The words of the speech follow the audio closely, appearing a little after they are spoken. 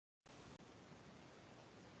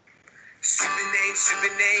Super name,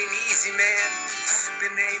 easy man.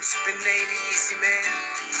 Super name, easy man.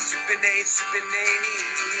 Super name,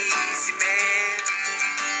 easy man.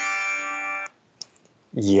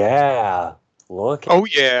 Yeah, look Oh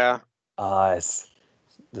yeah. at us.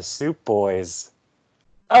 The Soup Boys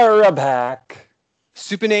are back.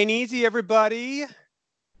 Souping ain't easy, everybody.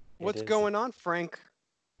 What's is. going on, Frank?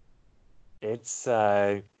 It's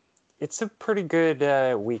it's a pretty good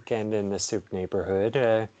weekend in the Soup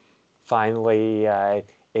neighborhood. Finally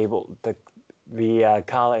able the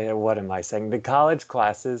college. What am I saying? The college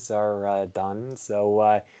classes are done,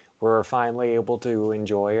 so we're finally able to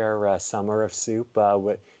enjoy our summer of Soup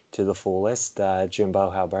to the fullest. Jimbo,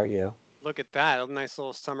 how about you? Look at that. A nice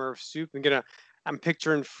little summer of soup. I'm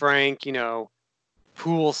picturing Frank,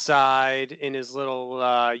 poolside in his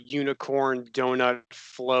little unicorn donut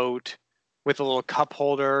float with a little cup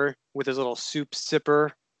holder with his little soup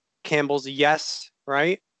sipper. Campbell's Yes,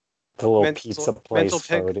 right? The little Mental pizza mental place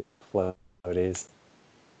pick. floaties.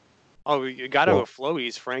 Oh, you got to Well, go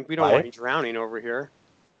floaties, Frank. We don't want what? you drowning over here.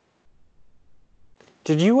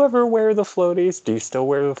 Did you ever wear the floaties? Do you still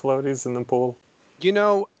wear the floaties in the pool? You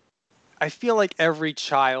know, I feel like every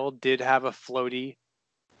child did have a floaty,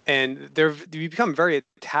 and you become very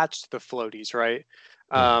attached to the floaties, right?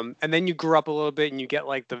 Hmm. And then you grow up a little bit, and you get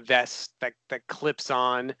like the vest that clips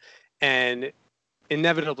on, and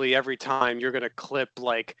inevitably every time you're gonna clip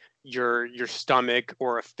like your stomach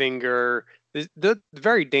or a finger. They're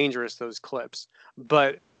very dangerous, those clips.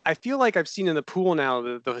 But I feel like I've seen in the pool now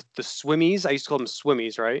the swimmies. I used to call them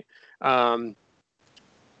swimmies, right? Um,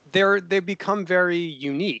 they become very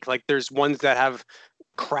unique. Like there's ones that have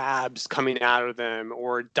crabs coming out of them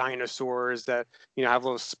or dinosaurs that have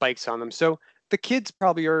little spikes on them. So the kids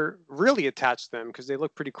probably are really attached to them because they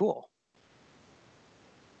look pretty cool.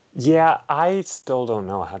 Yeah, I still don't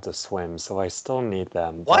know how to swim, so I still need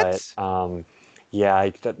them. But What? yeah,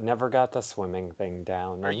 never got the swimming thing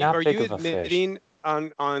down. Are I'm you not are big you of a fish. admitting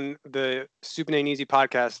on the Super Name Easy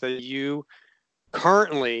podcast that you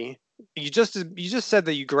currently you just said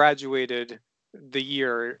that you graduated the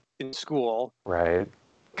year in school, Right?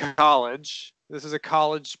 college. This is a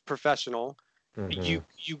college professional. Mm-hmm.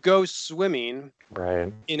 You go swimming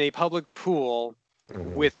Right. in a public pool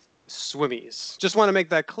Mm-hmm. with swimmies. Just want to make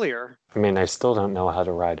that clear. I mean, I still don't know how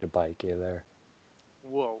to ride a bike either.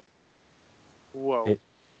 Whoa, whoa. It,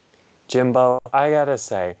 Jimbo, I gotta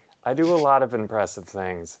say, I do a lot of impressive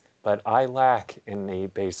things, but I lack in the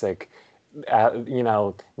basic,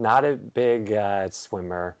 not a big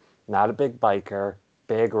swimmer, not a big biker,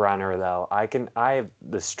 big runner though. I have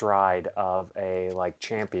the stride of a like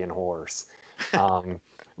champion horse. Um,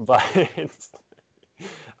 but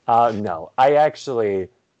no, I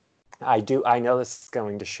know this is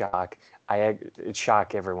going to shock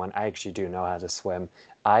everyone. I actually do know how to swim.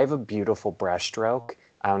 I have a beautiful breaststroke.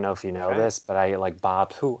 I don't know if you know Okay. this, but I like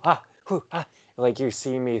bob hoo ah. Like you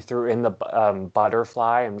see me through in the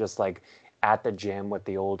butterfly. I'm just like at the gym with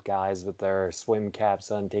the old guys with their swim caps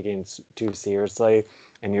on, taking it too seriously,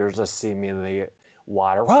 and you'll just see me in the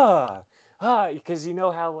water. Because you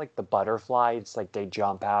know how like the butterfly, it's like they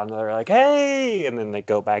jump out and they're like, "Hey," and then they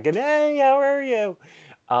go back and, "Hey, how are you?"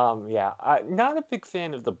 Yeah, not a big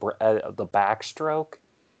fan of the backstroke.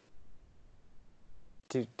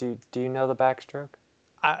 Do you know the backstroke?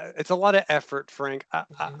 It's a lot of effort, Frank. I,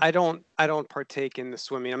 I, Mhm. I don't I don't partake in the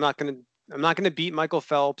swimming. I'm not gonna beat Michael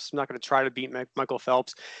Phelps. I'm not gonna try to beat Michael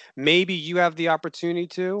Phelps. Maybe you have the opportunity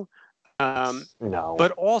to. Um, No.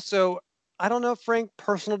 but also, I don't know, Frank.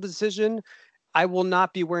 Personal decision. I will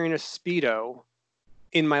not be wearing a speedo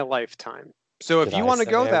in my lifetime. So if Did you I want to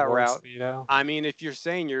go say I that wore a route, speedo? I mean, if you're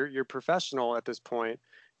saying you're professional at this point,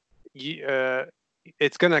 you,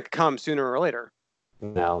 it's gonna come sooner or later.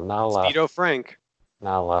 No, not left. Speedo Frank.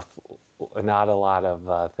 Not left. Not a lot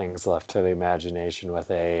of things left to the imagination with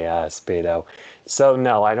a speedo. So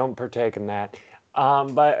no, I don't partake in that.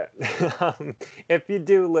 But if you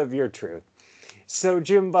do, live your truth. So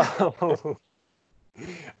Jimbo,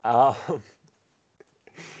 um,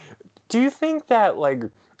 do you think that like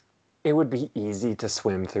it would be easy to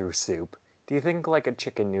swim through soup? Do you think like a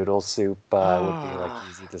chicken noodle soup would be like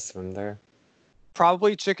easy to swim there?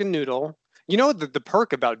 Probably chicken noodle. You know the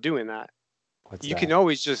perk about doing that? What's You can that?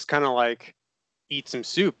 always just kind of like eat some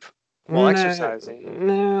soup while No, exercising.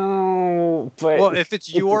 no, but Well, if it's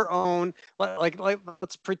it's your own, like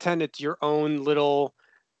let's pretend it's your own little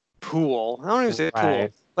pool. I don't even say pool.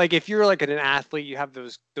 right. Like if you're like an athlete, you have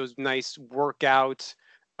those nice workout.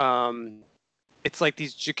 Um, it's like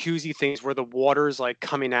these jacuzzi things where the water's like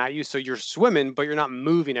coming at you, so you're swimming, but you're not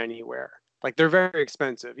moving anywhere. Like they're very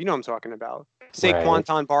expensive. You know what I'm talking about. Right.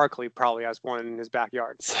 Saquon Barkley probably has one in his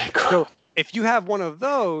backyard. So if you have one of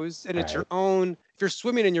those and it's your own, if you're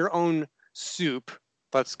swimming in your own soup,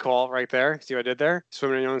 let's call it right there. See what I did there?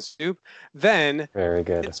 Swimming in your own soup. Then Very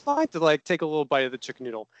good. it's fine to like take a little bite of the chicken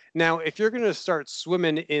noodle. Now, if you're going to start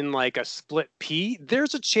swimming in like a split pea,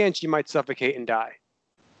 there's a chance you might suffocate and die.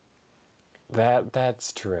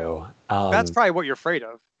 That's true. That's probably what you're afraid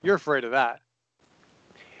of. You're afraid of that.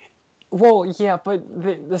 Well, yeah, but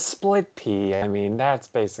the split pea, I mean, that's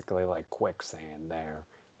basically like quicksand there.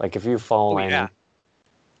 Like if you fall in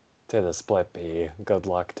to the split pea, good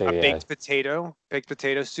luck to you. Baked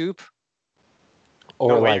potato soup. Or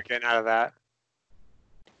no way like, you're getting out of that.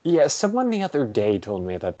 Yeah, someone the other day told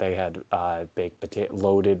me that they had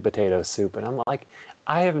loaded potato soup, and I'm like,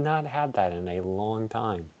 I have not had that in a long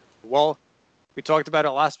time. Well, we talked about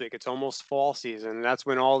it last week. It's almost fall season. And that's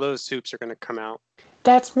when all those soups are going to come out.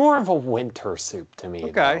 That's more of a winter soup to me.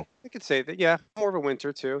 Okay, though. I could say that. Yeah, more of a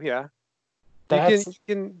winter too. Yeah, you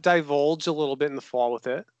can divulge a little bit in the fall with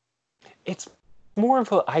it. It's more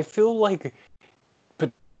of a. I feel like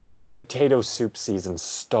potato soup season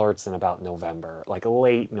starts in about November, like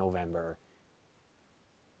late November.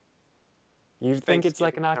 You think it's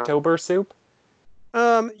like an October soup?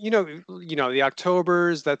 You know, the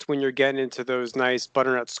Octobers. That's when you're getting into those nice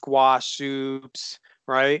butternut squash soups,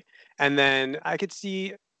 right? And then I could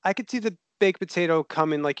see the baked potato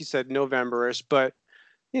coming, like you said, November-ish, but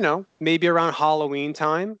maybe around Halloween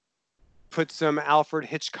time, put some Alfred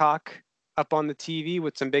Hitchcock up on the TV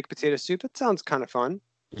with some baked potato soup. That sounds kind of fun.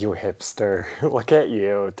 You hipster. Look at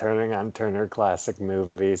you, turning on Turner Classic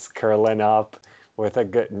Movies, curling up with a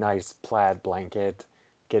good, nice plaid blanket,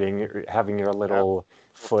 having your little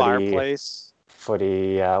fireplace. What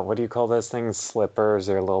do you call those things? Slippers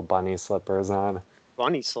or little bunny slippers on?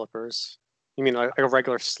 Bunny slippers? You mean like a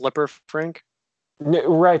regular slipper, Frank?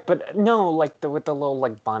 No, right, but no, like with the little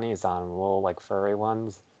like bunnies on, little like furry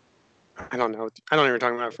ones. I don't know. I don't know what you're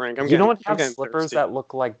talking about, Frank. You don't have slippers that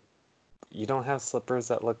look like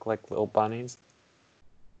little bunnies?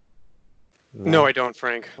 No, I don't,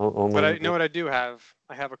 Frank. Only but I know what I do have.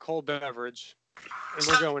 I have a cold beverage, and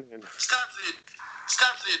we're going in. It's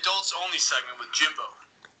time for the adults only segment with Jimbo.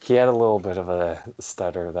 He had a little bit of a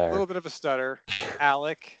stutter there. A little bit of a stutter,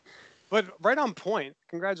 Alec. But right on point.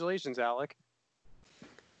 Congratulations, Alec.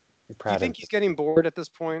 Do you think he's getting bored at this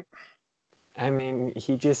point? I mean,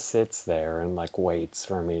 he just sits there and like waits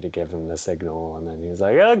for me to give him the signal, and then he's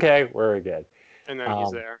like, "Okay, we're good." And then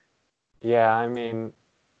he's there. Yeah, I mean,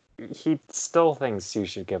 he still thinks you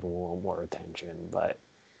should give him a little more attention, but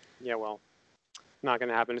yeah, well, not going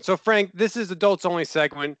to happen. So, Frank, this is adults only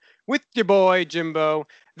segment with your boy Jimbo.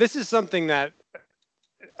 This is something that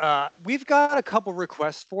we've got a couple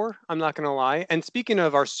requests for. I'm not going to lie. And speaking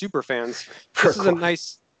of our super fans,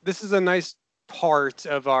 this is a nice part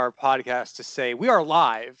of our podcast to say we are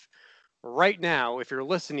live right now. If you're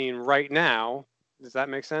listening right now, does that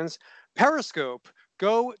make sense? Periscope.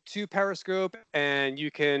 Go to Periscope and you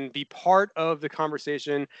can be part of the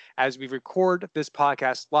conversation as we record this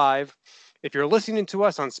podcast live. If you're listening to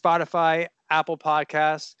us on Spotify, Apple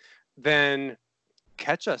Podcasts, then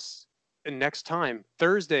catch us next time,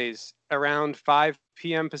 Thursdays around 5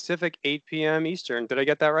 p.m. Pacific, 8 p.m. Eastern. Did I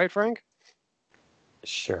get that right, Frank?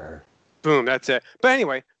 Sure. Boom, that's it. But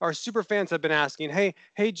anyway, our super fans have been asking,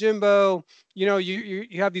 hey Jimbo, you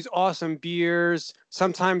have these awesome beers.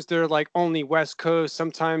 Sometimes they're like only West Coast,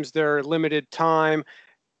 sometimes they're limited time.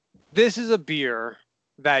 This is a beer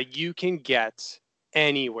that you can get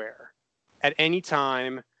anywhere at any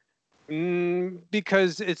time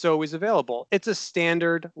because it's always available. It's a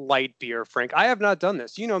standard light beer, Frank. I have not done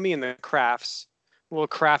this. You know me and the crafts, little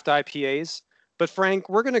craft IPAs. But Frank,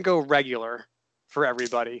 we're going to go regular for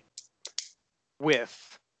everybody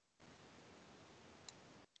with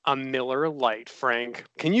a Miller Lite, Frank.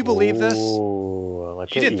 Can you believe this? Ooh,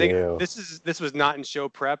 look You at didn't you. think this was not in show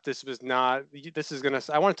prep.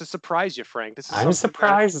 I wanted to surprise you, Frank. I'm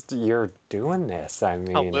surprised you're doing this. I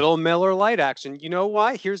mean, a little Miller Lite action. You know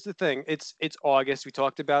why? Here's the thing. It's August. We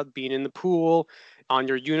talked about being in the pool, on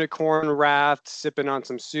your unicorn raft, sipping on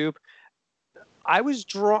some soup. I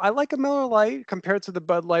like a Miller Lite compared to the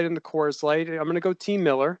Bud Light and the Coors Light. I'm going to go Team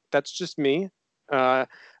Miller. That's just me.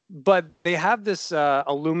 But they have this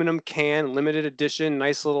aluminum can, limited edition,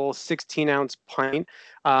 nice little 16-ounce pint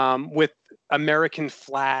with American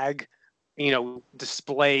flag,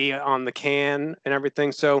 display on the can and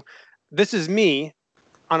everything. So this is me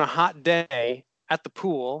on a hot day at the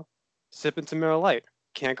pool, sipping some Miller Lite.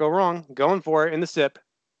 Can't go wrong. Going for it in the sip.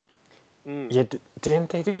 Yeah, didn't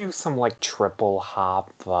they do some like triple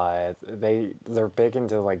hop? They're big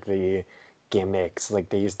into like the gimmicks. Like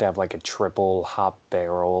they used to have like a triple hop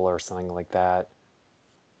barrel or something like that.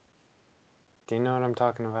 Do you know what I'm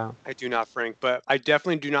talking about? I do not, Frank, but I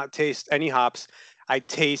definitely do not taste any hops. I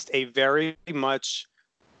taste a very much,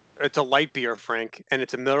 it's a light beer, Frank, and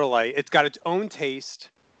it's a Miller Lite. It's got its own taste.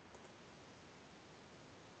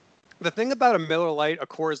 The thing about a Miller Lite, a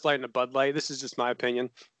Coors Light, and a Bud Light, this is just my opinion.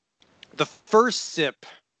 The first sip,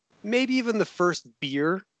 maybe even the first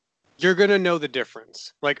beer, you're going to know the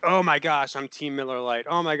difference. Like, oh my gosh, I'm Team Miller Lite.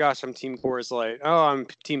 Oh my gosh, I'm Team Coors Light. Oh, I'm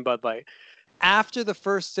Team Bud Light. After the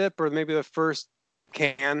first sip or maybe the first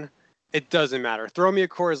can, it doesn't matter. Throw me a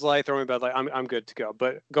Coors Light, throw me a Bud Light. I'm good to go.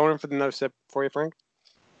 But going in for the no sip for you, Frank?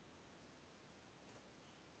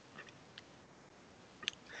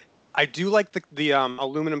 I do like the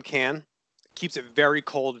aluminum can. Keeps it very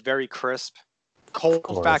cold, very crisp.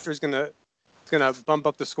 Cold factor is gonna bump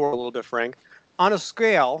up the score a little bit, Frank. On a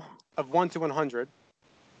scale of 1 to 100,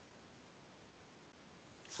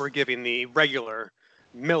 we're giving the regular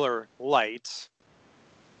Miller Lite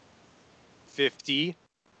 50.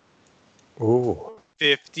 Ooh.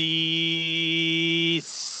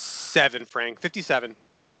 57, Frank. 57.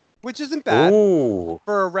 Which isn't bad. Ooh.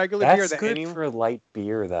 For a regular beer That's good for light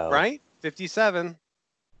beer, though. Right? 57.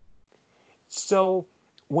 So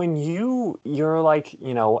when you're like,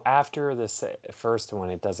 after this first one,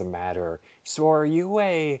 it doesn't matter. So are you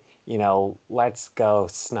let's go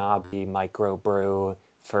snobby microbrew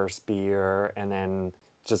first beer and then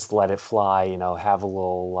just let it fly, have a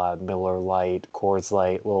little Miller Lite, Coors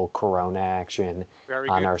Light, little Corona action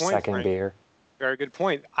on our second Frank. beer? Very good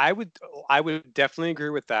point. I would definitely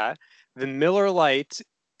agree with that. The Miller Lite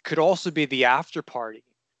could also be the after party.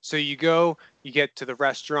 So you go, you get to the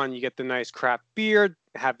restaurant, you get the nice craft beer,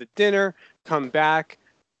 have the dinner, come back,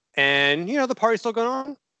 and the party's still going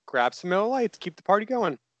on. Grab some Miller Lite to keep the party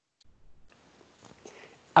going.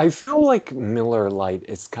 I feel like Miller Lite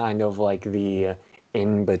is kind of like the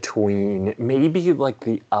in between, maybe like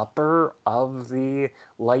the upper of the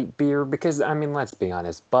light beer, because let's be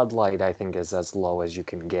honest, Bud Light I think is as low as you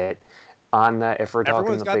can get on that. If we're talking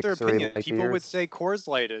Everyone's the got big their three opinion. light People beers. would say Coors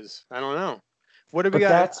Light is. I don't know. What do we But got?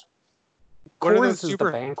 that's What are Coors those is super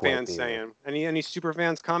the banquet fans beer. saying? Any super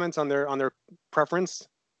fans comments on their preference?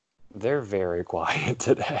 They're very quiet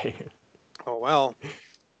today. Oh well,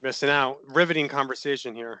 missing out. Riveting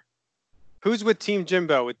conversation here. Who's with Team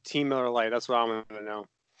Jimbo with Team Miller Lite? That's what I'm going to know.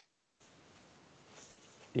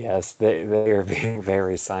 Yes, they are being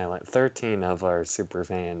very silent. 13 of our super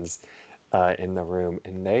fans in the room,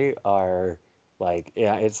 and they are like,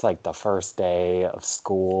 it's like the first day of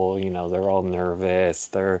school. They're all nervous.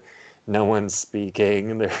 No one's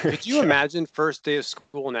speaking. Could you imagine first day of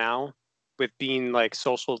school now with being like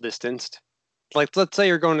social distanced? Like, let's say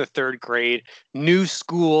you're going to third grade, new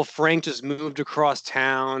school. Frank just moved across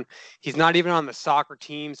town. He's not even on the soccer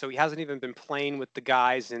team, so he hasn't even been playing with the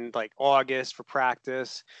guys in like August for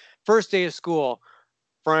practice. First day of school,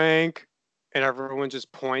 Frank, and everyone just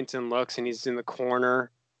points and looks, and he's in the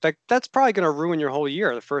corner. Like, that's probably going to ruin your whole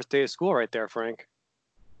year, the first day of school right there, Frank.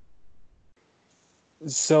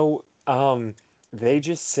 So, they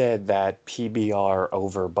just said that PBR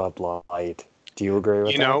over Bud Light. Do you agree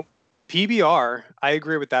with that? PBR, I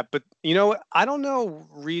agree with that. But, I don't know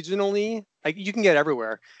regionally. Like, you can get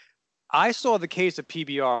everywhere. I saw the case of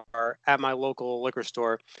PBR at my local liquor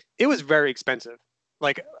store. It was very expensive.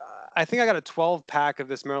 Like, I think I got a 12 pack of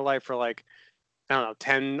this Miller Lite for like, I don't know,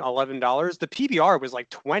 $10, $11. The PBR was like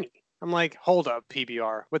 20. I'm like, hold up,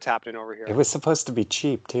 PBR. What's happening over here? It was supposed to be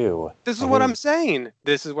cheap, too. This is what I'm saying.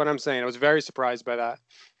 This is what I'm saying. I was very surprised by that.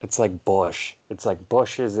 It's like Busch. It's like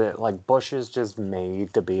Busch is just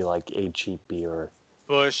made to be like a cheap beer.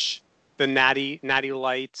 Busch, the Natty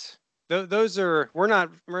Light. Those are we're not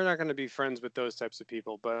going to be friends with those types of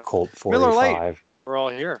people. But Colt 45. Miller Lite, we're all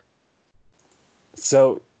here.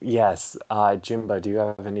 So yes, Jimbo, do you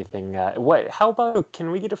have anything? How about, can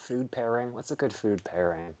we get a food pairing? What's a good food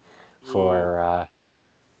pairing for?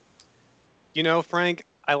 Frank,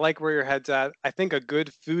 I like where your head's at. I think a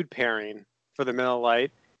good food pairing for the Miller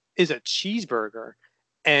Lite is a cheeseburger.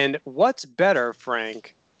 And what's better,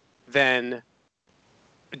 Frank, than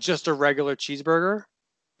just a regular cheeseburger?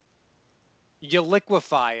 You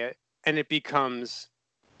liquefy it and it becomes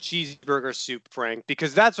cheeseburger soup, Frank,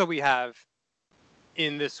 because that's what we have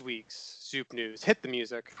in this week's Soup News. Hit the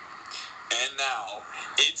music. And now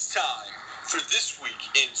it's time for this week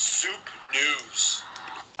in Soup News.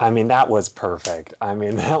 That was perfect.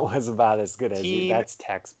 That was about as good as you. That's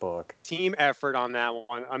textbook. Team effort on that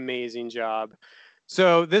one. Amazing job.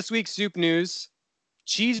 So this week's Soup News,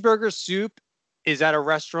 cheeseburger soup is at a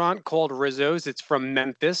restaurant called Rizzo's. It's from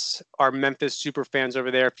Memphis. Our Memphis super fans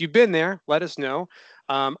over there. If you've been there, let us know.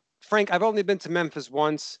 Frank, I've only been to Memphis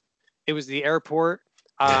once. It was the airport.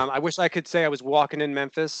 I wish I could say I was walking in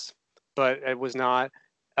Memphis, but it was not.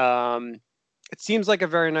 It seems like a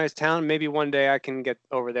very nice town. Maybe one day I can get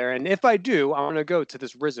over there. And if I do, I want to go to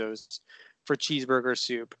this Rizzo's for cheeseburger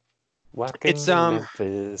soup. Welcome It's to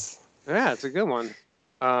Memphis. Yeah, it's a good one.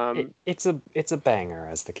 It's a banger,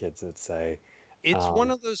 as the kids would say. It's one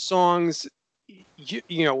of those songs.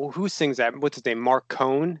 You know who sings that? What's his name? Mark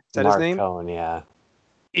Cohn. Is that his name? Mark Cohn, yeah.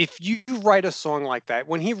 If you write a song like that,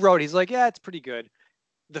 when he wrote, he's like, yeah, it's pretty good.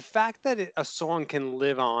 The fact that a song can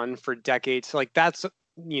live on for decades, like that's a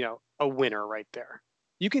winner right there.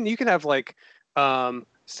 You can have like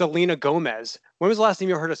Selena Gomez. When was the last time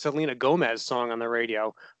you heard a Selena Gomez song on the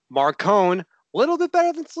radio? Mark Cohn, a little bit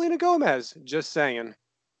better than Selena Gomez. Just saying.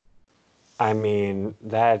 I mean,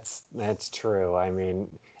 that's true. I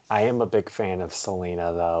mean, I am a big fan of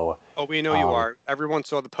Selena, though. Oh, we know you are. Everyone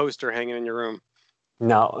saw the poster hanging in your room.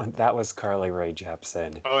 No, that was Carly Rae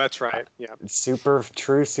Jepsen. Oh, that's right. Yeah.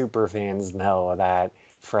 True super fans know that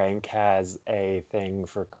Frank has a thing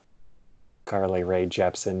for Carly Rae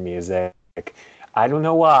Jepsen music. I don't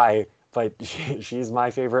know why, but she's my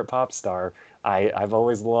favorite pop star. I've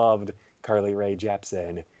always loved Carly Rae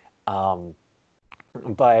Jepsen.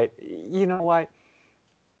 But you know what?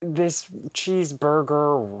 This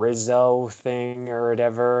cheeseburger Rizzo thing or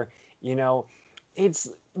whatever, it's,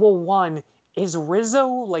 well, one, is Rizzo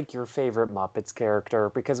like your favorite Muppets character?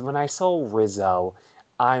 Because when I saw Rizzo,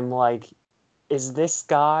 I'm like, is this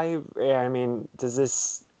guy, what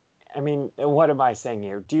am I saying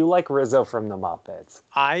here? Do you like Rizzo from the Muppets?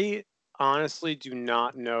 I honestly do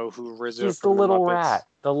not know who Rizzo He's from the little Muppets. rat.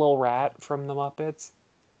 The little rat from the Muppets.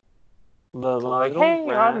 Like, little hey,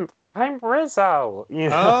 rat. I'm Rizzo.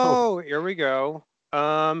 Oh, here we go.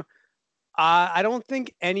 I don't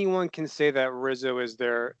think anyone can say that Rizzo is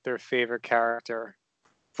their favorite character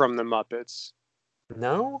from the Muppets.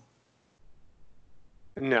 No?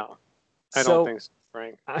 No, I don't think so,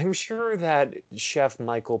 Frank. I'm sure that Chef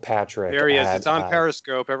Michael Patrick. There he is. It's on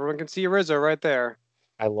Periscope. Everyone can see Rizzo right there.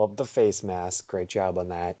 I love the face mask. Great job on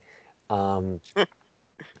that.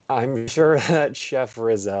 I'm sure that Chef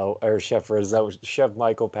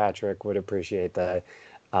Michael Patrick would appreciate the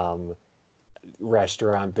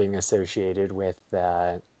restaurant being associated with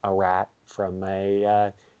a rat from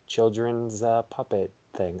a children's puppet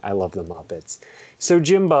thing. I love the Muppets. So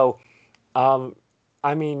Jimbo,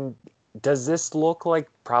 does this look like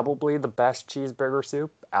probably the best cheeseburger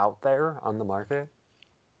soup out there on the market?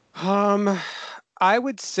 I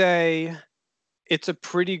would say it's a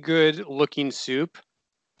pretty good looking soup.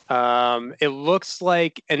 It looks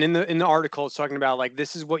like, and in the article, it's talking about like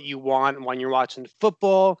this is what you want when you're watching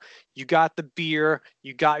football. You got the beer,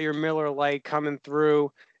 you got your Miller Lite coming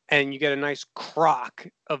through, and you get a nice crock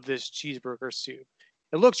of this cheeseburger soup.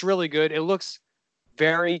 It looks really good. It looks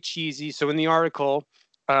very cheesy. So in the article,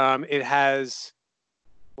 it has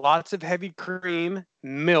lots of heavy cream,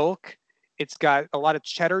 milk. It's got a lot of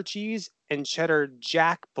cheddar cheese and cheddar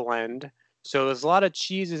jack blend. So there's a lot of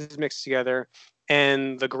cheeses mixed together,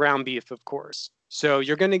 and the ground beef, of course. So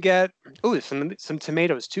you're going to get some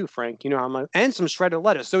tomatoes too, Frank. You know how much, and some shredded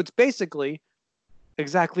lettuce. So it's basically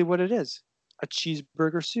exactly what it is, a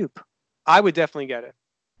cheeseburger soup. I would definitely get it.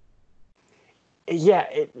 Yeah,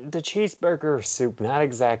 the cheeseburger soup, not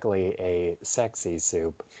exactly a sexy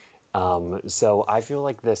soup. So I feel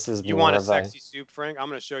like this is You more want a of sexy soup, Frank? I'm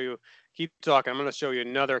going to show you. Keep talking. I'm going to show you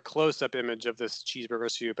another close-up image of this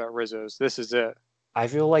cheeseburger soup at Rizzo's. This is it. I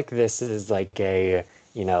feel like this is like a,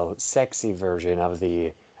 sexy version of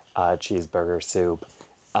the cheeseburger soup.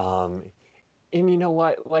 And you know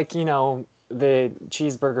what? Like, the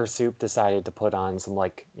cheeseburger soup decided to put on some,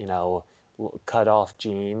 like, cut off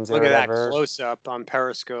jeans or Look at that whatever. close-up on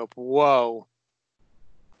Periscope. Whoa.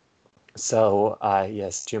 So,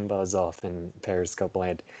 yes, Jimbo's off in Periscope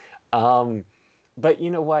land. But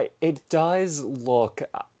you know what? It does look,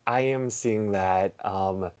 I am seeing that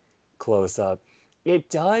close up. It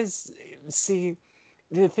does, see,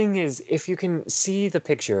 the thing is, if you can see the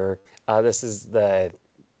picture, this is the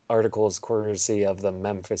article's courtesy of the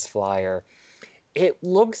Memphis Flyer. It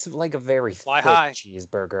looks like a very thick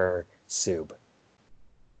cheeseburger soup.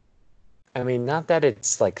 I mean, not that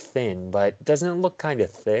it's like thin, but doesn't it look kind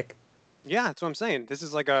of thick? Yeah, that's what I'm saying. This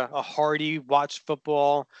is like a hearty watch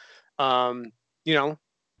football,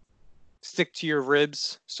 stick to your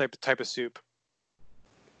ribs type of soup.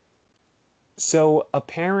 So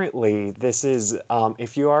apparently, this is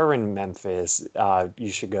if you are in Memphis,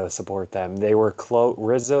 you should go support them. They were closed.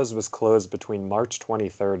 Rizzo's was closed between March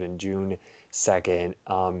 23rd and June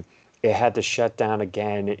 2nd. It had to shut down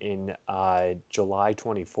again in July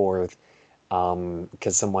 24th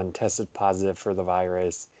because someone tested positive for the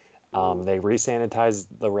virus. They re-sanitized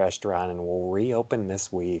the restaurant and will reopen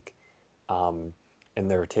this week. Um, and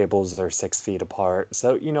their tables are 6 feet apart.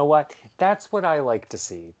 So you know what? That's what I like to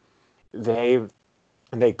see. They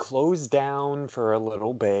they closed down for a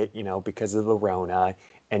little bit, because of the Rona,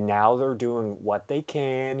 and now they're doing what they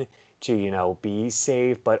can to, be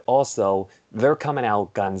safe, but also they're coming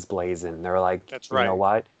out guns blazing. They're like, That's you know right.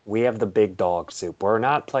 what? We have the big dog soup. We're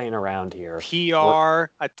not playing around here. We're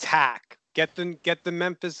PR attack. Get the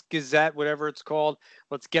Memphis Gazette, whatever it's called.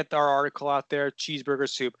 Let's get our article out there. Cheeseburger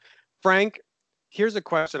soup. Frank, here's a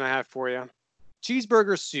question I have for you.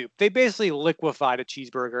 Cheeseburger soup. They basically liquefied a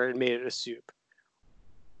cheeseburger and made it a soup.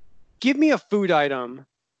 Give me a food item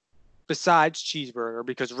besides cheeseburger,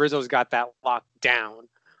 because Rizzo's got that locked down,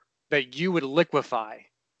 that you would liquefy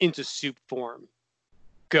into soup form.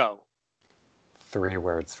 Go. 3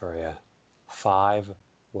 words for you.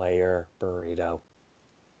 5-layer burrito.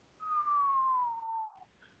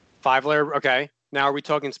 5-layer. Okay. Now, are we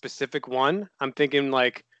talking specific one? I'm thinking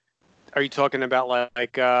like, are you talking about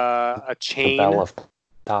like a The chain? Bell of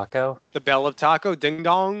Taco? The Bell of Taco? Ding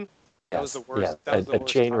dong. That was the Yes. worst. Yeah. That was the A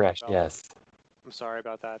worst chain Taco rush. Bell. Yes. I'm sorry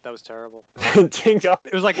about that. That was terrible. Jingle.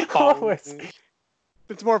 It was like Oh, bong.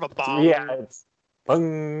 It's more of a bong. yeah, it's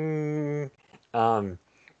bung. And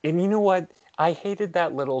you know what? I hated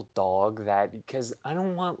that little dog because I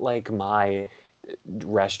don't want like my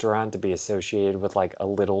restaurant to be associated with like a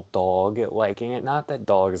little dog liking it. Not that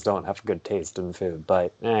dogs don't have good taste in food,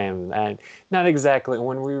 but and not exactly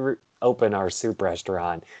when we open our soup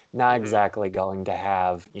restaurant, not Mhm. exactly going to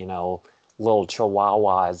have, little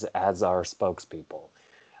chihuahuas as our spokespeople.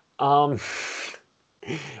 Um,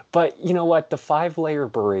 but you know what? The 5-layer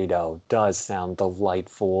burrito does sound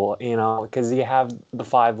delightful, because you have the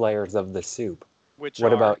 5 layers of the soup. Which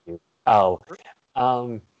What are. about you? Oh,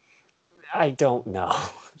 um, I don't know.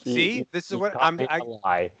 You, See, you, this is you what caught me in a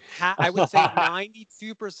lie. I would say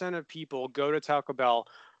 92% of people go to Taco Bell,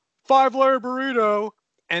 5-layer burrito,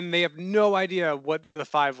 and they have no idea what the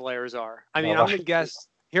 5 layers are. I mean, No, I'm gonna guess.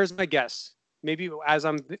 Here's my guess. Maybe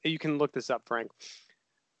you can look this up, Frank.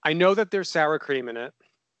 I know that there's sour cream in it.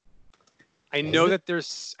 I Is know it? that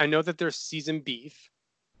there's seasoned beef.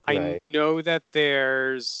 I Right. know that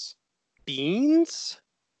there's beans.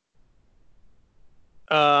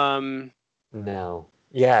 Um, No.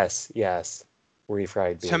 Yes, yes.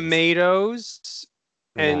 Refried beans. Tomatoes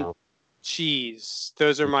and No. cheese.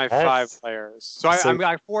 Those are my 5 Yes. layers. So I'm So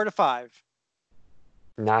got 4 to 5.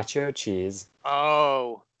 nacho cheese,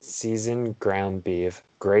 Oh, seasoned ground beef,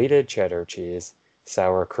 grated cheddar cheese,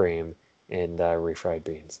 sour cream, and refried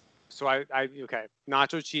beans. so I okay.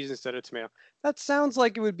 Nacho cheese instead of tomato. That sounds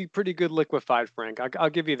like it would be pretty good liquefied, Frank. I'll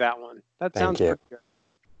give you that one. That Thank sounds you. pretty good.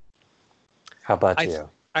 How about I th- you?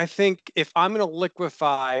 I think if I'm gonna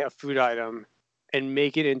liquefy a food item and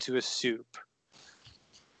make it into a soup,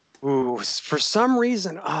 ooh, for some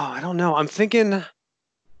reason, I don't know. I'm thinking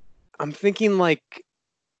like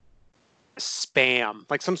spam,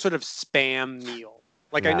 like some sort of spam meal.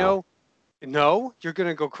 Like I No. know, no, you're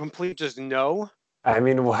gonna go complete just no. I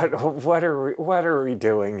mean, what are we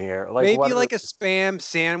doing here? Like, Maybe what are like a spam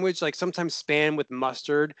sandwich, like sometimes spam with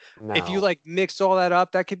mustard. If you no, like mix all that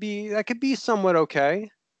up, that could be somewhat okay.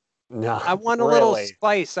 no, I want a little really?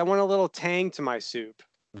 spice. I want a little tang to my soup.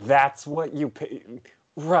 That's what you pick,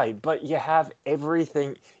 right? But you have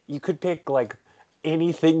everything. You could pick like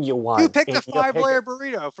anything you You want, picked a and you five pick layer it.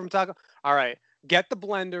 burrito from Taco. All right, get the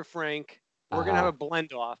blender, Frank. We're gonna have Uh-huh. a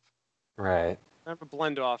blend off. Right. Have a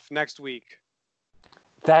blend off next week.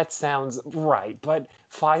 That sounds right, but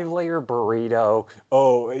 5-layer burrito.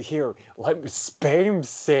 Oh, here, like spam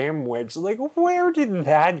sandwich. Like, where did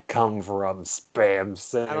that come from? Spam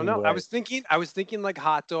I don't know. I sandwich. was thinking like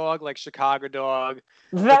hot dog, like Chicago dog.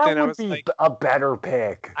 But That then I would was be like, a better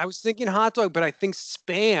pick. I was thinking hot dog, but I think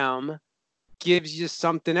spam gives you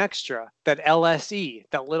something extra. That LSE,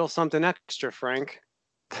 that little something extra, Frank.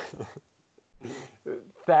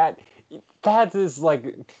 That that is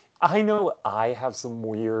like, I know I have some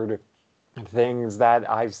weird things that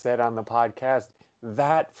I've said on the podcast.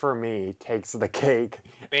 That for me takes the cake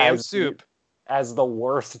Bam as the soup. as the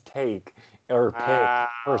worst take or pick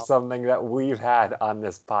for Wow. something that we've had on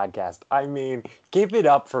this podcast. I mean, give it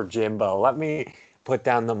up for Jimbo. Let me put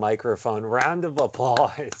down the microphone. Round of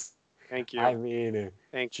applause. Thank I you. mean,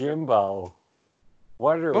 Thank you. Jimbo.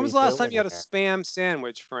 What are When we was the last time doing you had a here? spam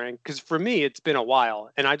sandwich, Frank? Because for me, it's been a while,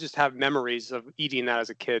 and I just have memories of eating that as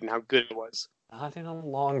a kid and how good it was. Not in a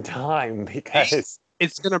long time because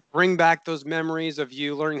It's going to bring back those memories of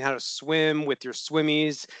you learning how to swim with your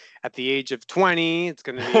swimmies at the age of 20. It's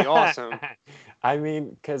going to be awesome. I mean,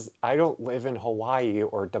 because I don't live in Hawaii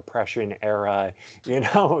or Depression era, the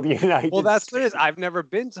United Well, that's what it is. States. I've never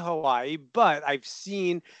been to Hawaii, but I've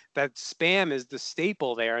seen that spam is the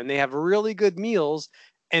staple there, and they have really good meals.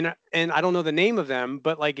 And I don't know the name of them,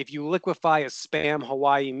 but like if you liquefy a spam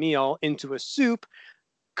Hawaii meal into a soup,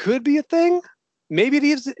 could be a thing. Maybe it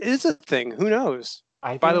is a thing. Who knows?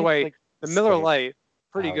 I By the think it's way, like the Miller steak. Lite,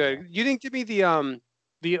 pretty Oh, yeah. good. You didn't give me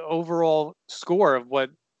the overall score of what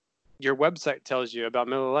your website tells you about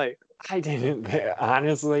Miller Lite. I didn't,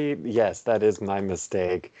 honestly, yes, that is my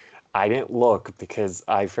mistake. I didn't look because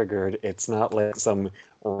I figured it's not like some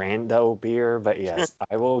rando beer, but yes,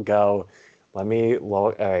 I will go. Let me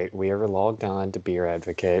log. All right, we are logged on to Beer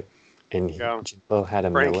Advocate, and Go. Jimbo had a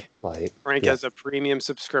Miller Frank Lite. Frank Yeah. has a premium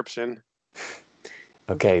subscription.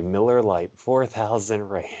 Okay, Miller Lite, 4,000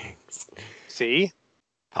 ratings. See?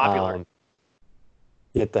 Popular.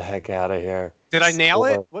 Get the heck out of here. Did I nail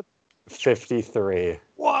it? Score What? 53.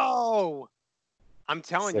 Whoa! I'm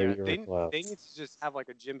telling So you, you were they close. need to just have like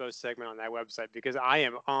a Jimbo segment on that website because I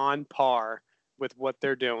am on par with what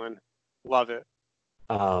they're doing. Love it.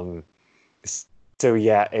 Um, so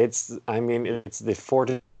yeah, it's the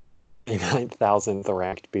 49,000th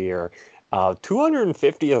ranked beer,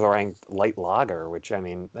 250th ranked light lager, which I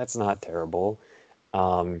mean, that's not terrible.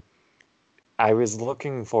 Um, I was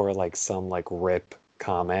looking for like some like rip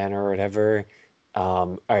comment or whatever.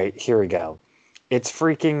 All right, here we go. It's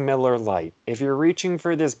freaking Miller Lite. If you're reaching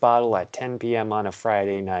for this bottle at 10 p.m. on a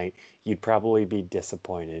Friday night, you'd probably be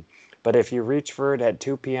disappointed. But if you reach for it at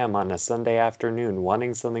 2 p.m. on a Sunday afternoon,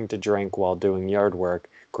 wanting something to drink while doing yard work,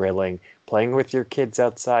 grilling, playing with your kids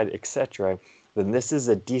outside, etc., then this is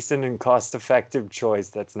a decent and cost-effective choice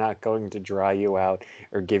that's not going to dry you out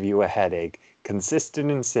or give you a headache.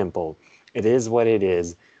 Consistent and simple. It is what it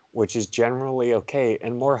is, which is generally okay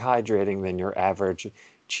and more hydrating than your average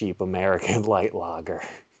cheap American light lager.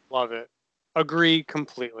 Love it. Agree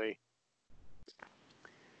completely.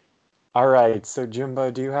 All right, so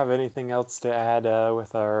Jimbo, do you have anything else to add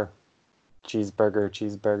with our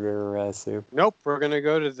cheeseburger soup? Nope, we're going to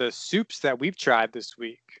go to the soups that we've tried this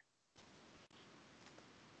week.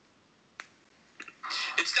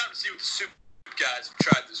 It's time to see what the soup guys have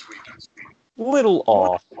tried this week. Little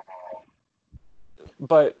off,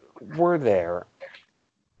 but we're there.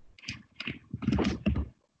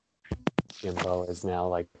 Jimbo is now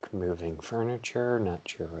like moving furniture, not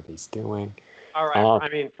sure what he's doing. All right. I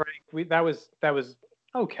mean, Frank, that was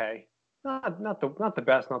okay. Not the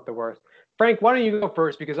best, not the worst. Frank, why don't you go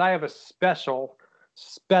first because I have a special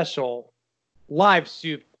live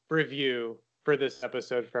soup review for this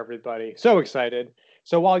episode for everybody. So excited.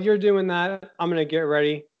 So while you're doing that, I'm gonna get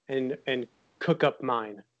ready and cook up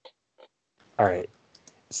mine. All right.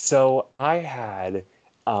 So I had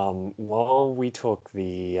while we took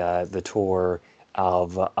the tour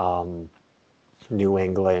of New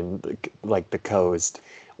England, like the coast,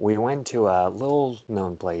 we went to a little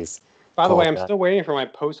known place. By the way, I'm called, still waiting for my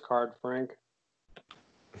postcard, Frank.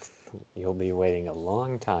 You'll be waiting a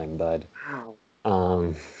long time, bud.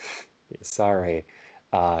 Wow. Sorry,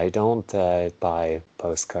 I don't buy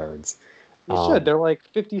postcards. You should. They're like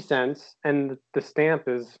 50 cents, and the stamp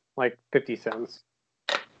is like 50 cents.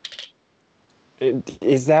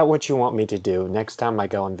 Is that what you want me to do? Next time I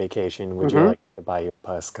go on vacation, would you like to buy you a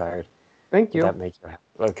postcard? Thank you. Would that make you happy?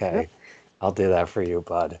 Okay, Yep. I'll do that for you,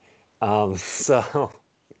 bud. So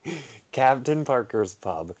Captain Parker's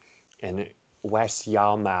Pub in West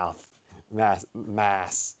Yarmouth,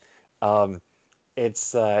 Mass.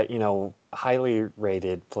 It's highly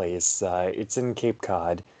rated place. It's in Cape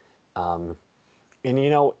Cod. And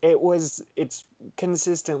it's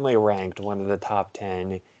consistently ranked one of the top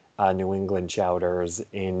 10 New England chowders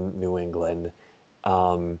in New England.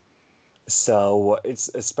 So it's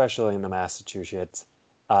especially in the Massachusetts.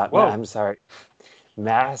 Whoa. I'm sorry,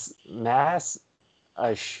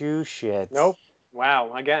 Massachusetts. Nope.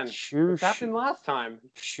 Wow. Again. Shush- This happened last time.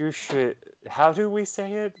 How do we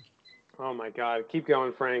say it? Oh my God. Keep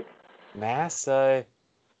going, Frank. Massa.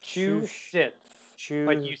 Chew sits. Chew.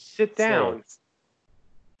 Like you sit down.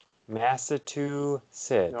 Massachusetts.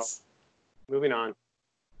 No. Moving on.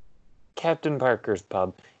 Captain Parker's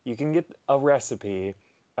Pub. You can get a recipe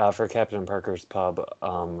for Captain Parker's Pub,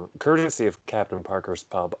 courtesy of Captain Parker's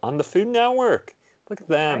Pub on the Food Network. Look at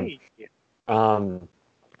them. Hey.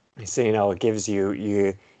 So it gives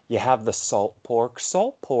you You have the salt pork.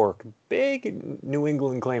 Salt pork, big New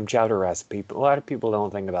England clam chowder recipe. A lot of people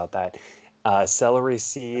don't think about that. Celery I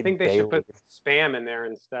seed, think they bay should put leaf. spam in there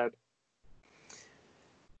instead.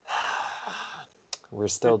 We're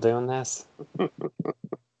still doing this.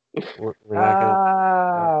 We're not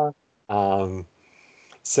gonna. Ah, Um,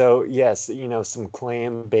 so yes, some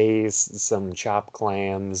clam base, some chopped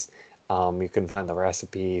clams. You can find the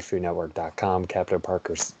recipe, foodnetwork.com, Captain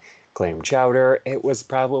Parker's clam chowder. It was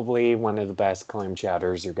probably one of the best clam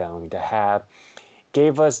chowders you're going to have.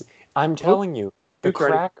 Gave us, I'm oop, telling you, the Luke's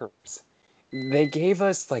ready. crackers. They gave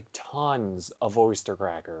us like tons of oyster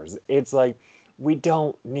crackers. It's like we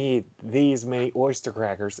don't need these many oyster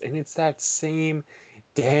crackers, and it's that same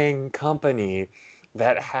dang company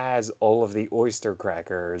that has all of the oyster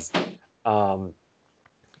crackers. Um,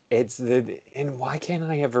 and why can't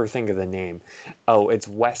I ever think of the name? Oh, it's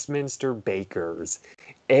Westminster Bakers.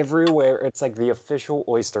 Everywhere, it's like the official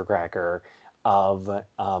oyster cracker of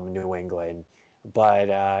New England. But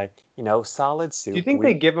solid Do you soup. think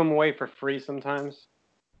they give them away for free sometimes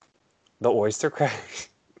The oyster cracker.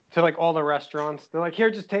 to like all the restaurants? They're like, here,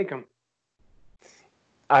 just take them.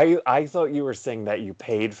 I thought you were saying that you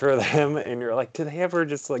paid for them, and you're like, do they ever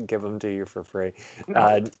just like give them to you for free?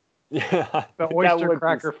 No, Yeah, the that oyster would be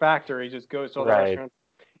cracker factory just goes to all the right. restaurants.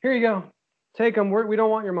 Here you go, take them. We don't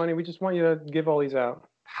want your money. We just want you to give all these out.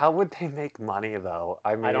 How would they make money though?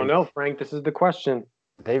 I I don't mean, know, Frank. This is the question.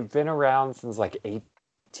 they've been around since like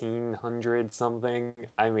 1800 something.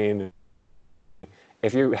 I mean,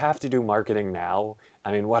 if you have to do marketing now,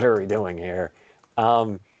 I mean, what are we doing here?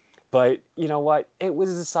 Um, but you know what? It was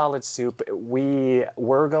a solid soup. We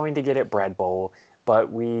were going to get it bread bowl, but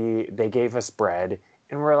they gave us bread,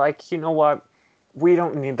 and we're like, you know what? We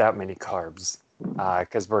don't need that many carbs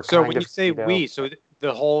because we're So kind when you of say keto. we, so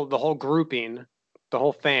the whole grouping, the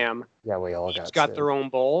whole fam, Yeah, we all each got got soup. their own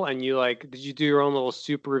bowl, and you like, did you do your own little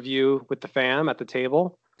soup review with the fam at the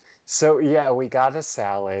table? So yeah, we got a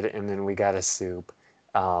salad and then we got a soup.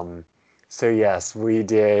 Um, so yes, we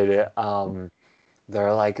did.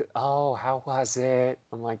 They're like, "Oh, how was it?"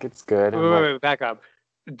 I'm like, "It's good." Wait, I'm like, back up.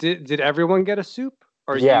 Did everyone get a soup?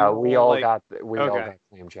 Or "Yeah, you all like, we all okay. got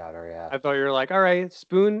clam chowder." Yeah. I thought you were like, all right,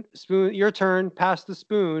 spoon, your turn, pass the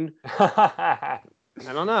spoon. I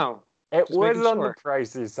don't know. It Just was making on the sure.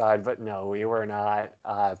 pricey side, but no, we were not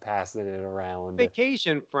passing it around.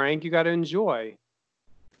 Vacation, Frank, you got to enjoy.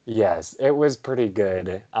 Yes, it was pretty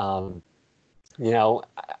good. You know,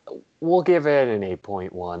 we'll give it an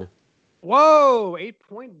 8.1. Whoa,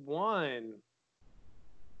 8.1.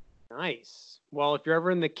 Nice. Well, if you're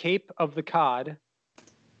ever in the Cape of the Cod,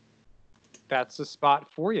 that's the spot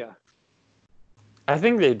for you. I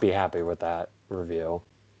think they'd be happy with that review.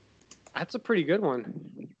 That's a pretty good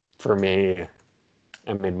one. For me,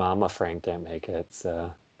 I mean, Mama Frank didn't make it,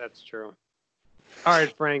 so That's true. All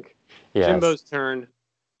right, Frank. yes. Jimbo's turn.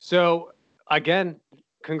 So, again,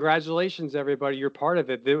 congratulations, everybody. You're part of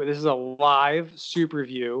it. This is a live soup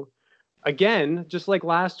review. Again, just like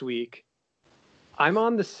last week, I'm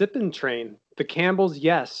on the sippin' train. The Campbell's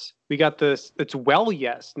Yes. We got this. It's Well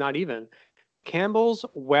Yes, not even. Campbell's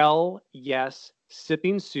Well Yes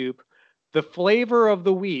sipping soup. The flavor of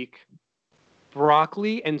the week,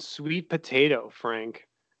 broccoli and sweet potato, Frank.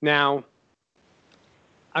 Now,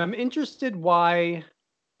 I'm interested why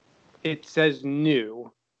it says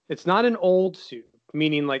new. It's not an old soup,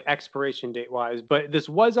 meaning like expiration date wise, but this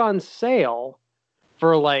was on sale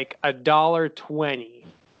for like $1.20.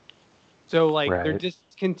 So like they're Right.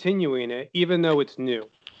 discontinuing it, even though it's new.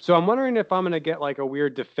 So I'm wondering if I'm gonna get like a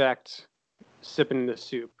weird defect sipping the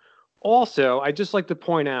soup. Also, I just like to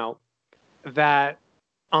point out that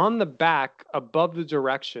on the back above the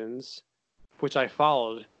directions, which I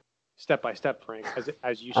followed step by step, Frank,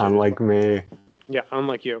 as you should. Unlike me. Yeah,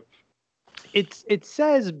 unlike you. It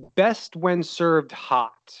says best when served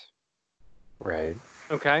hot. Right.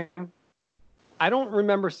 Okay. I don't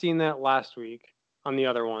remember seeing that last week on the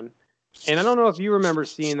other one. And I don't know if you remember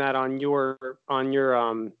seeing that on your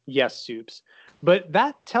yes soups. But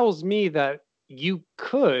that tells me that you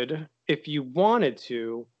could, if you wanted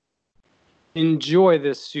to, enjoy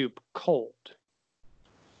this soup cold.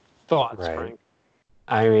 Thoughts, Right. Frank?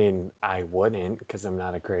 I mean, I wouldn't because I'm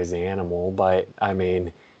not a crazy animal, but I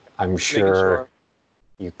mean, I'm Just making sure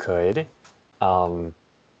you could.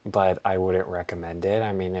 But I wouldn't recommend it.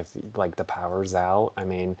 I mean, if like the power's out, I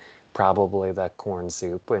mean, probably the corn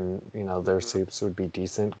soup and their soups would be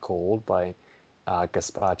decent cold, but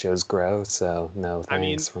gazpacho's gross, so no I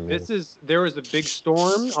mean, thanks for me. there was a big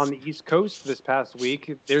storm on the East Coast this past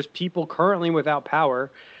week. There's people currently without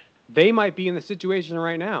power. They might be in the situation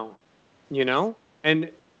right now, you know? And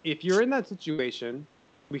if you're in that situation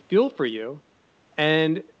We feel for you,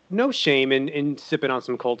 and no shame in sipping on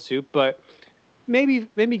some cold soup, but maybe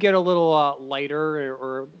get a little lighter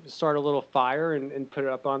or start a little fire and put it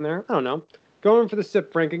up on there. I don't know. Going for the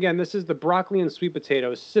sip, Frank. Again, this is the broccoli and sweet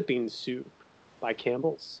potato sipping soup by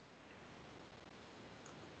Campbell's.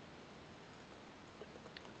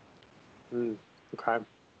 Okay.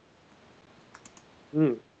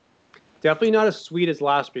 Definitely not as sweet as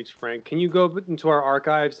last week's, Frank. Can you go into our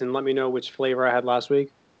archives and let me know which flavor I had last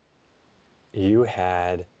week? You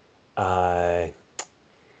had, Frank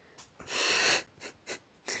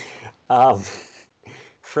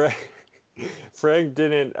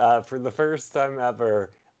didn't, for the first time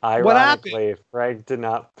ever, ironically, Frank did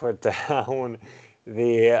not put down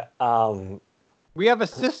the we have a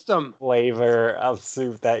system flavor of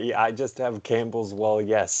soup that I just have Campbell's Well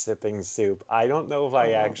Yes sipping soup. I don't know if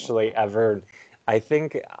I actually ever, I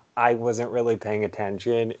think I wasn't really paying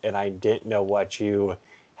attention and I didn't know what you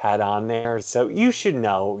had on there. So you should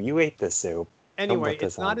know. You ate the soup. Anyway,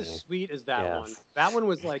 it's not as sweet as that one. That one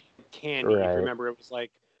was like candy. Right. If you remember, it was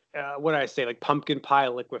like, what did I say? Like pumpkin pie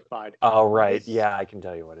liquefied. Oh, right. Yeah, I can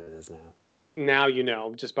tell you what it is now. Now you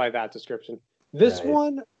know, just by that description. This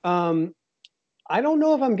one, I don't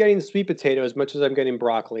know if I'm getting sweet potato as much as I'm getting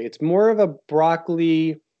broccoli. It's more of a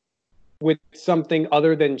broccoli with something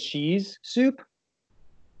other than cheese soup.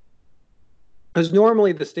 Because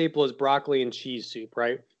normally the staple is broccoli and cheese soup,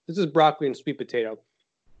 right? This is broccoli and sweet potato.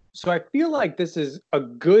 So I feel like this is a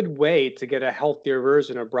good way to get a healthier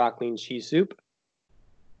version of broccoli and cheese soup.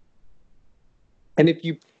 And if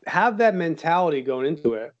you have that mentality going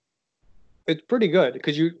into it, it's pretty good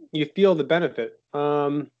because you feel the benefit.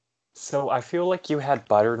 So I feel like you had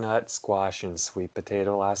butternut, squash, and sweet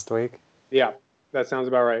potato last week. Yeah, that sounds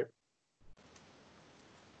about right.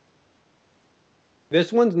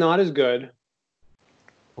 This one's not as good.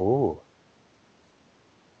 Ooh.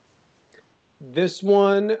 This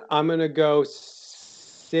one, I'm going to go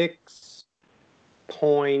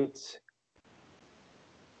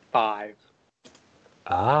 6.5.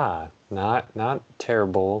 Ah, not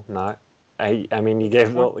terrible. Not. I mean, you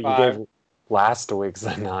gave last week's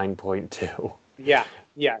a 9.2. Yeah,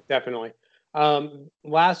 definitely.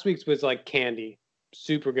 Last week's was like candy,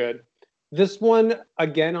 super good. This one,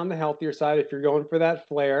 again, on the healthier side, if you're going for that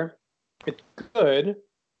flair, it's good,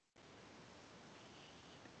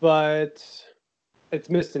 but it's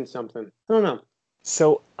missing something. I don't know.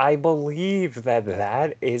 So I believe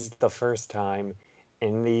that is the first time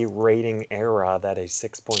in the rating era that a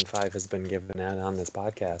 6.5 has been given out on this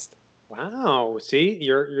podcast. Wow. See,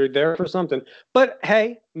 you're there for something. But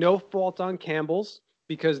hey, no fault on Campbell's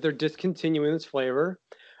because they're discontinuing this flavor.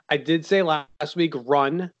 I did say last week,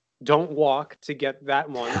 run, don't walk to get that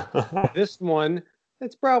one. This one,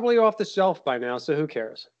 it's probably off the shelf by now, so who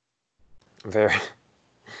cares? Very,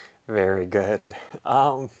 very good.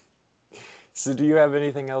 So do you have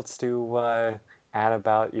anything else to add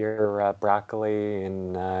about your broccoli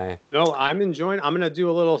and? No, I'm enjoying. I'm gonna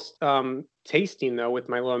do a little tasting though with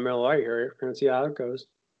my little Miller Lite here. We're gonna see how it goes.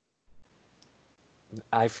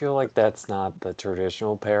 I feel like that's not the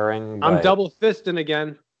traditional pairing. But... I'm double fisting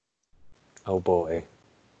again. Oh boy,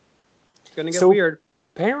 it's gonna get weird.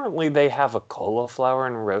 Apparently, they have a cauliflower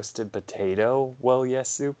and roasted potato well yes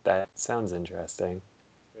soup. That sounds interesting.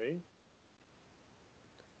 Okay.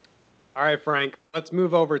 All right, Frank. Let's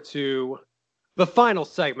move over to the final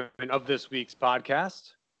segment of this week's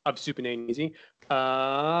podcast of Soup and Ain't Easy.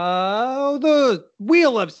 The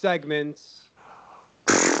Wheel of Segments.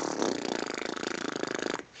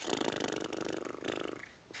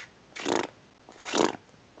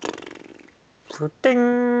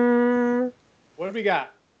 Ding! What do we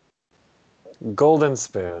got? Golden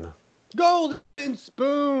Spoon. Golden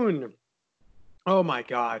Spoon! Oh my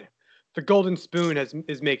God. The Golden Spoon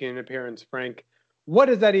is making an appearance, Frank. What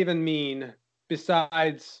does that even mean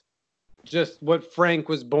besides just what Frank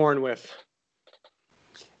was born with?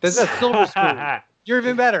 There's a silver spoon. You're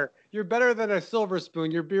even better. You're better than a silver spoon.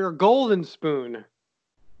 You're a golden spoon.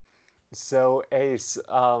 So, Ace,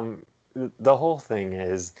 the whole thing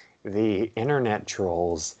is the internet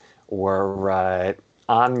trolls were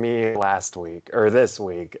on me last week, or this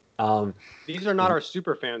week. These are not our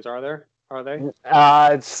super fans, are there? Are they?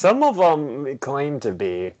 Some of them claim to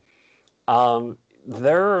be.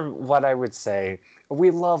 They're what I would say.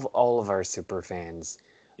 We love all of our super fans.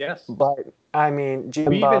 Yes. But I mean, Jim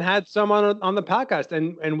we even had some on the podcast,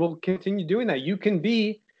 and we'll continue doing that. You can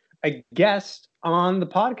be a guest on the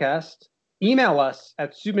podcast. Email us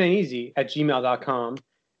at soupandaineasy@gmail.com.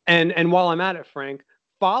 And while I'm at it, Frank,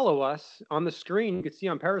 follow us on the screen. You can see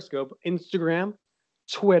on Periscope, Instagram,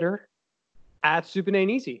 Twitter,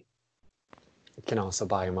 @soupandaineasy. You can also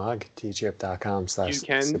buy a mug, tchip.com/. You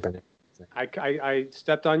can. I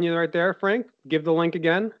stepped on you right there, Frank. Give the link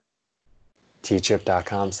again.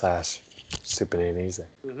 tchip.com/supinaneasy.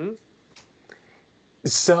 Mm-hmm.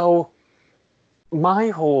 So my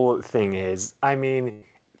whole thing is, I mean,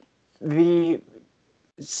 the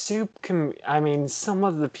some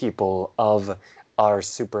of the people of our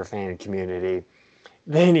super fan community,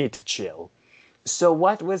 they need to chill. So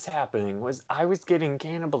what was happening was I was getting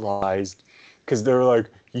cannibalized because they're like,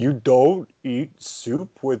 you don't eat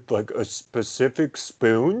soup with like a specific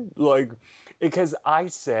spoon? Like, because I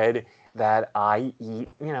said that I eat,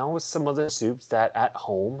 some of the soups that at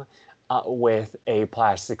home with a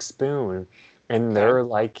plastic spoon. And they're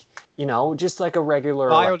like, just like a regular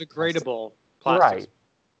biodegradable plastic. Right.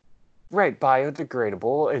 Right,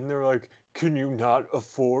 biodegradable. And they're like, can you not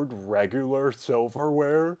afford regular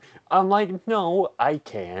silverware? I'm like, no, I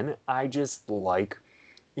can. I just like,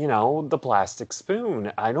 the plastic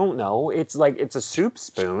spoon. I don't know. It's like, it's a soup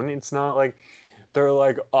spoon. It's not like, they're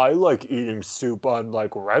like, I like eating soup on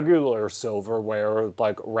like regular silverware,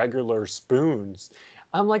 like regular spoons.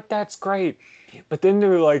 I'm like, that's great. But then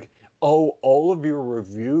they're like, oh, all of your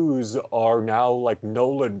reviews are now like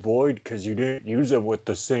null and void because you didn't use them with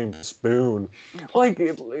the same spoon. Like,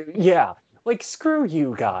 yeah, like screw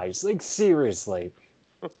you guys. Like, seriously.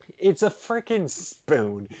 It's a freaking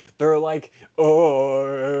spoon. They're like,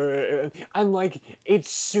 oh, I'm like,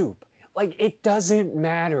 it's soup. Like, it doesn't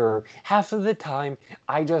matter. Half of the time,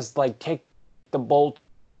 I just like take the bowl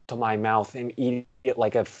to my mouth and eat it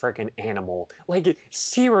like a freaking animal. Like,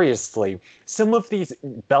 seriously, some of these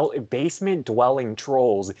basement dwelling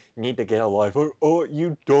trolls need to get a life. Like, oh,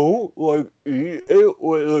 you don't like eat it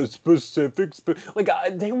with a specific spoon? Like,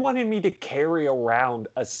 they wanted me to carry around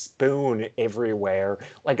a spoon everywhere,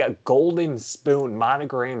 like a golden spoon,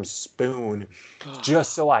 monogram spoon,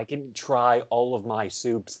 just so I can try all of my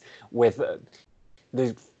soups with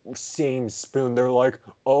the same spoon. They're like,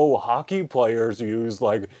 oh, hockey players use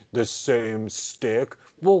like the same stick.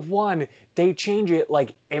 Well, one, they change it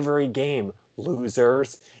like every game,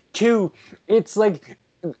 losers. Two, it's like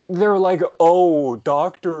they're like, oh,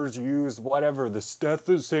 doctors use whatever the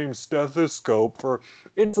same stethoscope for.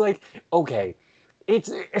 It's like, okay, it's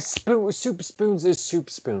a spoon. Soup spoons is soup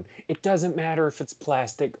spoon. It doesn't matter if it's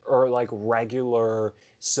plastic or like regular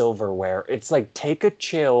silverware. It's like, take a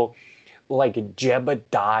chill, like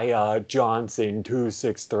Jebediah Johnson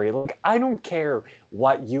 263. Like, I don't care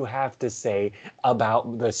what you have to say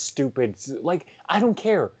about the stupid, like, I don't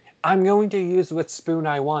care. I'm going to use what spoon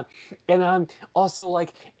I want. And I'm also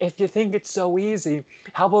like, if you think it's so easy,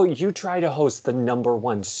 how about you try to host the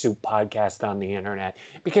 #1 soup podcast on the internet?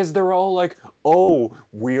 Because they're all like, oh,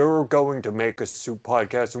 we're going to make a soup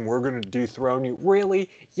podcast and we're going to dethrone you. Really?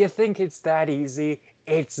 You think it's that easy?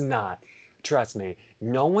 It's not. Trust me,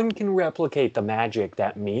 no one can replicate the magic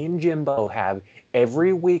that me and Jimbo have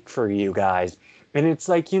every week for you guys. And it's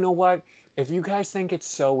like, you know what? If you guys think it's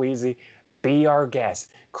so easy, be our guest.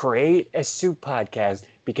 Create a soup podcast,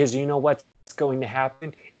 because you know what's going to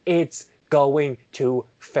happen? It's going to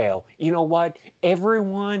fail. You know what?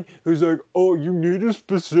 Everyone who's like, oh, you need a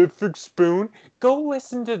specific spoon, go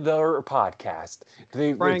listen to their podcast.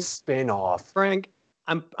 The spin-off. Frank,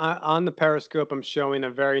 I'm on the Periscope. I'm showing a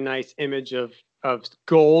very nice image of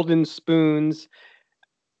golden spoons.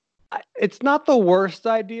 It's not the worst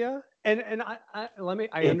idea, and I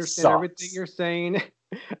understand everything you're saying.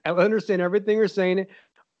 I understand everything you're saying.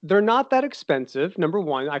 They're not that expensive. Number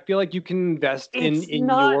one, I feel like you can invest in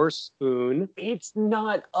your spoon. It's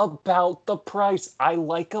not about the price. I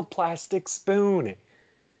like a plastic spoon.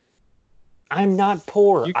 I'm not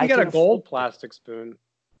poor. You can get a gold plastic spoon.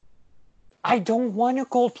 I don't want a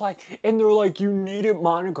gold plastic. And they're like, you need it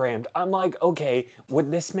monogrammed. I'm like, okay, would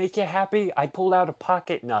this make you happy? I pulled out a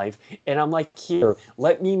pocket knife and I'm like, here,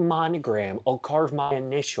 let me monogram. I'll carve my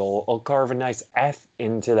initial. I'll carve a nice F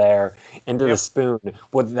into there, into the spoon.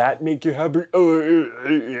 Would that make you happy?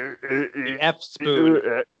 The F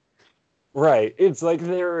spoon. Right. It's like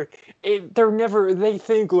they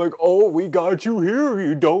think like, oh, we got you here.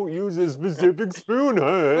 You don't use a specific spoon.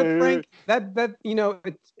 But Frank, that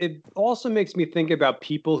it also makes me think about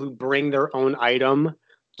people who bring their own item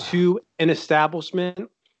to an establishment.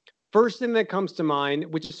 First thing that comes to mind,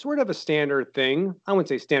 which is sort of a standard thing, I wouldn't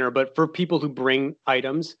say standard, but for people who bring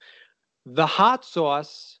items, the hot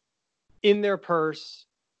sauce in their purse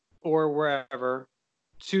or wherever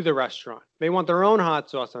to the restaurant. They want their own hot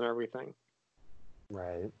sauce on everything.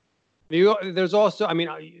 Right. There's also,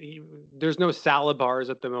 there's no salad bars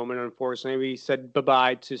at the moment, unfortunately. We said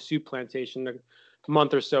bye-bye to Soup Plantation a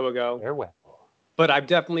month or so ago. Farewell. But I've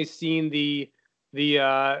definitely seen the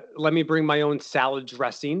Let me bring my own salad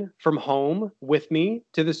dressing from home with me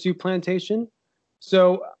to the soup plantation.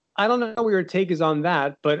 So I don't know what your take is on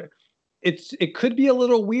that, but it could be a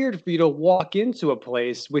little weird for you to walk into a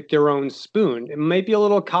place with your own spoon. It might be a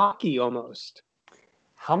little cocky almost.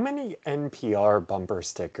 How many NPR bumper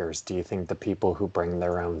stickers do you think the people who bring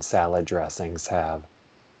their own salad dressings have?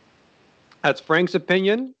 That's Frank's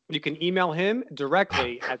opinion. You can email him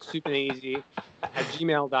directly at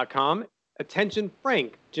soupandeasy@gmail.com. Attention,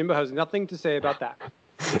 Frank. Jimbo has nothing to say about that.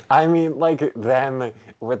 I mean, like them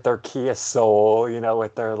with their Kia Soul,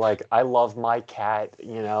 with their like, I love my cat,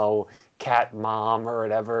 cat mom or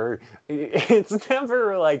whatever. It's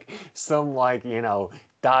never like some like,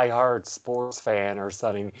 diehard sports fan or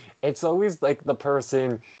something. It's always like the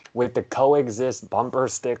person with the coexist bumper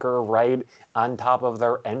sticker right on top of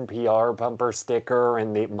their NPR bumper sticker,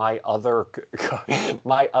 and my other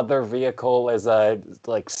my other vehicle is a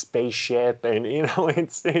like spaceship, and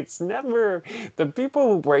it's never the people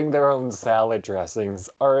who bring their own salad dressings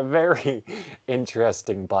are a very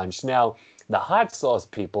interesting bunch. Now, the hot sauce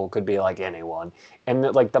people could be like anyone,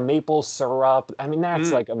 and like the maple syrup. I mean,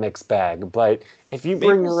 that's like a mixed bag. But if you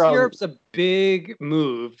bring Maple your own, syrup's a big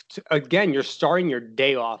move. Again, you're starting your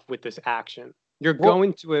day off with this action. You're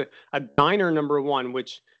going to a diner, number one,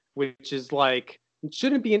 which is like, it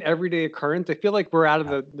shouldn't be an everyday occurrence. I feel like we're out of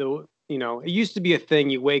the it used to be a thing.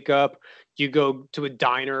 You wake up, you go to a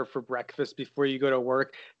diner for breakfast before you go to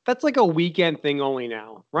work. That's like a weekend thing only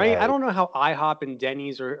now, right? I don't know how IHOP and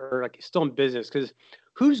Denny's are like still in business, because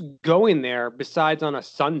who's going there besides on a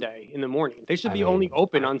Sunday in the morning? They should be only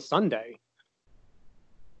open on Sunday.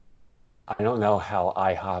 I don't know how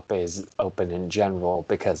IHOP is open in general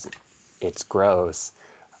because it's gross.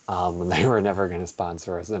 They were never going to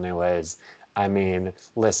sponsor us anyways. I mean,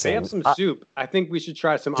 listen. They have some soup. I think we should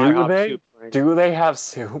try some IHOP soup. Frank. Do they have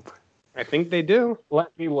soup? I think they do. Let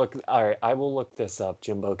me look. All right, I will look this up.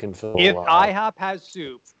 Jimbo can fill If IHOP has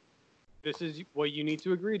soup, this is what you need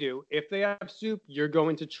to agree to. If they have soup, you're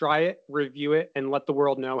going to try it, review it, and let the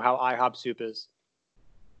world know how IHOP soup is.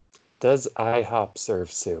 Does IHOP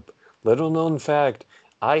serve soup? Little known fact,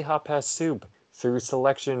 IHOP has soup. Through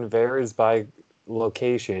selection varies by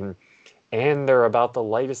location, and they're about the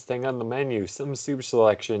lightest thing on the menu. Some soup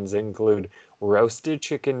selections include roasted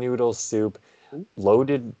chicken noodle soup,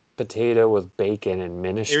 loaded potato with bacon, and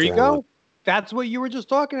minestrone. There you go. That's what you were just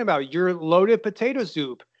talking about. Your loaded potato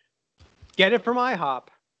soup. Get it from IHOP.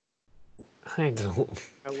 I don't.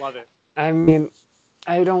 I love it. I mean,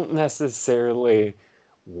 I don't necessarily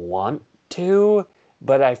want to,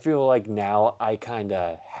 but I feel like now I kind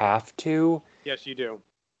of have to. Yes, you do.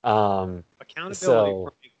 Accountability.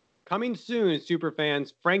 So, coming soon, super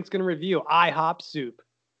fans. Frank's going to review IHOP soup.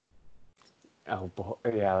 Oh boy,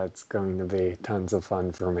 yeah, it's going to be tons of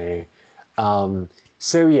fun for me.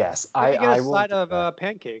 So yes, I get a will. side of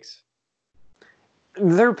pancakes.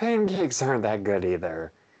 Their pancakes aren't that good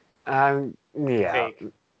either. Yeah. Take.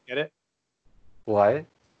 Get it? What?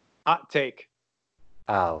 Hot take.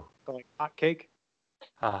 Oh. Like hot cake.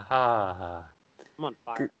 Ha ha. I'm on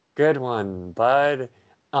fire. Good one, bud.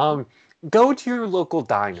 Go to your local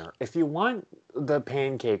diner. If you want the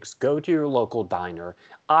pancakes, go to your local diner.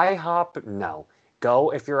 IHOP, no.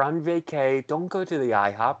 Go, if you're on vacay, don't go to the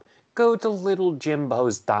IHOP. Go to Little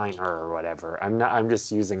Jimbo's Diner or whatever. I'm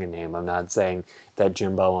just using a name. I'm not saying that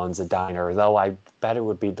Jimbo owns a diner, though I bet it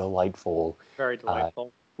would be delightful. Very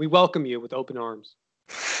delightful. We welcome you with open arms.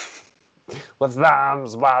 With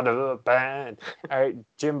arms wide open. All right,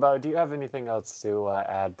 Jimbo, do you have anything else to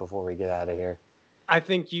add before we get out of here? I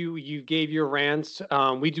think you gave your rants.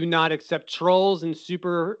 We do not accept trolls in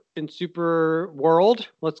super world.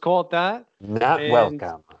 Let's call it that.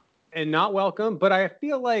 Welcome. And not welcome. But I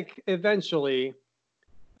feel like eventually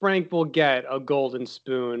Frank will get a golden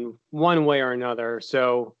spoon one way or another.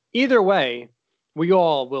 So either way, we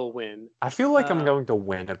all will win. I feel like I'm going to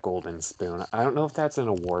win a golden spoon. I don't know if that's an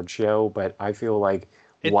award show, but I feel like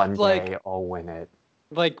one day I'll win it.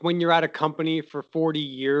 Like when you're at a company for 40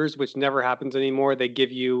 years, which never happens anymore, they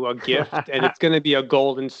give you a gift and it's going to be a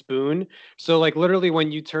golden spoon. So like literally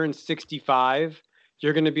when you turn 65,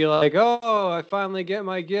 you're going to be like, oh, I finally get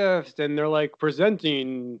my gift. And they're like,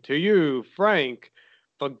 presenting to you, Frank,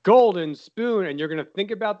 the golden spoon. And you're going to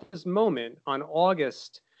think about this moment on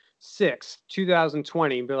August 6th,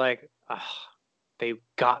 2020, and be like, they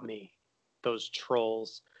got me, those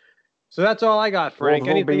trolls. So that's all I got, Frank.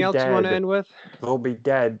 Well, anything else you want to end with? They'll be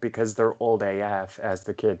dead because they're old AF, as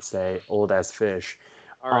the kids say, old as fish.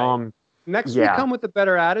 All right. Next week, come with a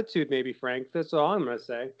better attitude, maybe, Frank. That's all I'm going to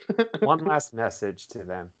say. One last message to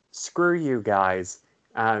them. Screw you guys.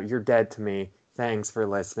 You're dead to me. Thanks for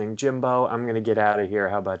listening. Jimbo, I'm going to get out of here.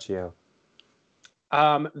 How about you?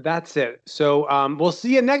 That's it. So we'll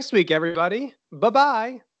see you next week, everybody.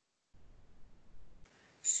 Bye-bye.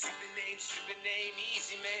 Super name,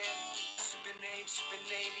 easy man. Super name,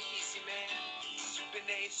 easy man. Super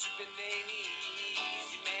name,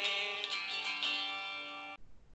 easy man.